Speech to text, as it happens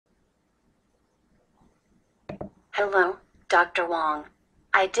Hello, Dr. Wong.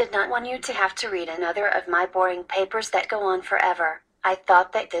 I did not want you to have to read another of my boring papers that go on forever. I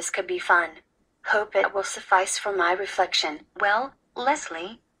thought that this could be fun. Hope it will suffice for my reflection. Well,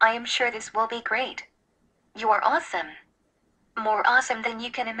 Leslie, I am sure this will be great. You are awesome. More awesome than you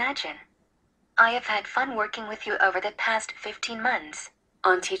can imagine. I have had fun working with you over the past 15 months.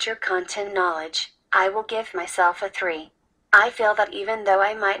 On teacher content knowledge, I will give myself a 3. I feel that even though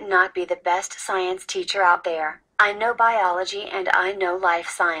I might not be the best science teacher out there, I know biology and I know life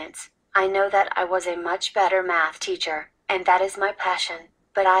science. I know that I was a much better math teacher, and that is my passion,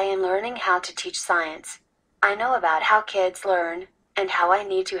 but I am learning how to teach science. I know about how kids learn, and how I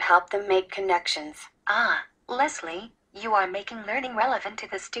need to help them make connections. Ah, Leslie, you are making learning relevant to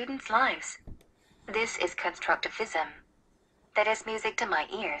the students' lives. This is constructivism. That is music to my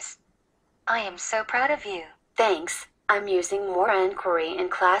ears. I am so proud of you. Thanks. I'm using more inquiry in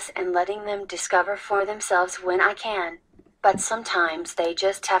class and letting them discover for themselves when I can. But sometimes they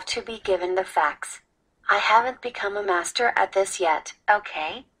just have to be given the facts. I haven't become a master at this yet.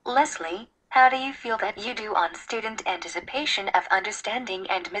 Okay, Leslie, how do you feel that you do on student anticipation of understanding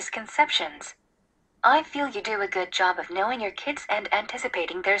and misconceptions? I feel you do a good job of knowing your kids and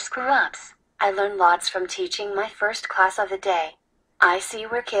anticipating their screw-ups. I learn lots from teaching my first class of the day. I see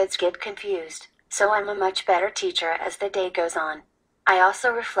where kids get confused, so I'm a much better teacher as the day goes on. I also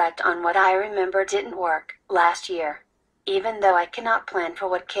reflect on what I remember didn't work last year. Even though I cannot plan for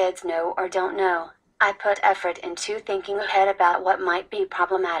what kids know or don't know, I put effort into thinking ahead about what might be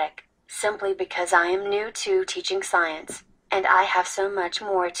problematic, simply because I am new to teaching science, and I have so much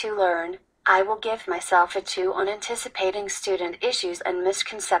more to learn. I will give myself a 2 on anticipating student issues and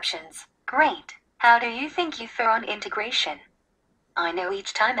misconceptions. Great. How do you think you fare on integration? I know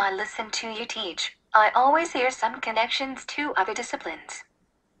each time I listen to you teach, I always hear some connections to other disciplines.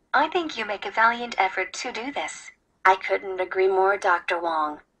 I think you make a valiant effort to do this. I couldn't agree more, Dr.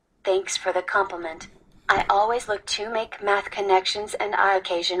 Wong. Thanks for the compliment. I always look to make math connections and I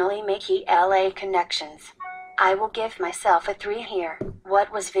occasionally make ELA connections. I will give myself a 3 here.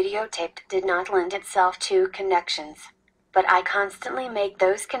 What was videotaped did not lend itself to connections. But I constantly make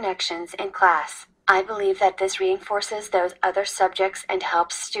those connections in class. I believe that this reinforces those other subjects and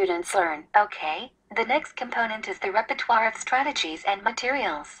helps students learn. Okay, the next component is the repertoire of strategies and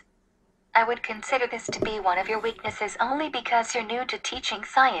materials. I would consider this to be one of your weaknesses only because you're new to teaching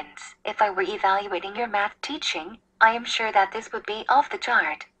science. If I were evaluating your math teaching, I am sure that this would be off the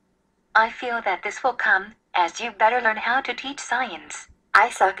chart. I feel that this will come as you better learn how to teach science. I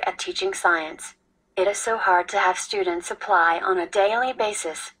suck at teaching science. It is so hard to have students apply on a daily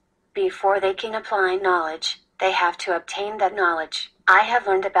basis. Before they can apply knowledge, they have to obtain that knowledge. I have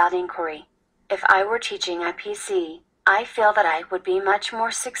learned about inquiry. If I were teaching IPC, I feel that I would be much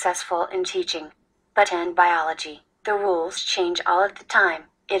more successful in teaching. But in biology, the rules change all of the time.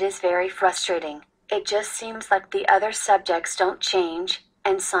 It is very frustrating. It just seems like the other subjects don't change,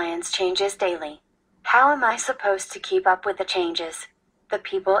 and science changes daily. How am I supposed to keep up with the changes? The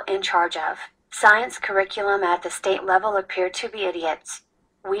people in charge of science curriculum at the state level appear to be idiots.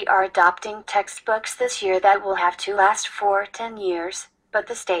 We are adopting textbooks this year that will have to last for 10 years, but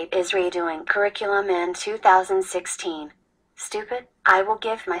the state is redoing curriculum in 2016. Stupid? I will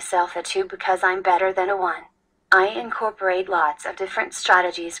give myself a 2 because I'm better than a 1. I incorporate lots of different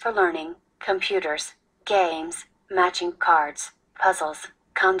strategies for learning: computers, games, matching cards, puzzles,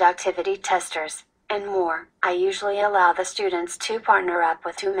 conductivity testers, and more. I usually allow the students to partner up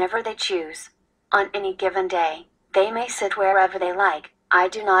with whomever they choose. On any given day, they may sit wherever they like. I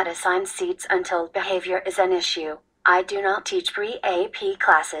do not assign seats until behavior is an issue. I do not teach pre-AP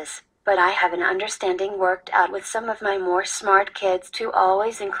classes, but I have an understanding worked out with some of my more smart kids to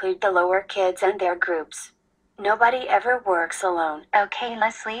always include the lower kids and their groups. Nobody ever works alone. Okay,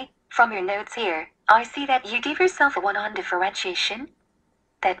 Leslie, from your notes here, I see that you gave yourself a 1 on differentiation.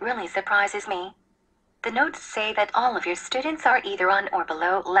 That really surprises me. The notes say that all of your students are either on or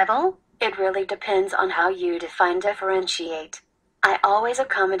below level. It really depends on how you define differentiate. I always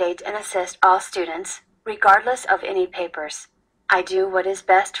accommodate and assist all students, regardless of any papers. I do what is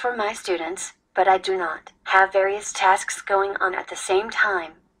best for my students, but I do not have various tasks going on at the same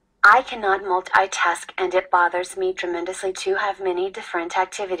time. I cannot multitask, and it bothers me tremendously to have many different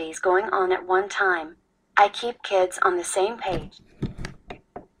activities going on at one time. I keep kids on the same page.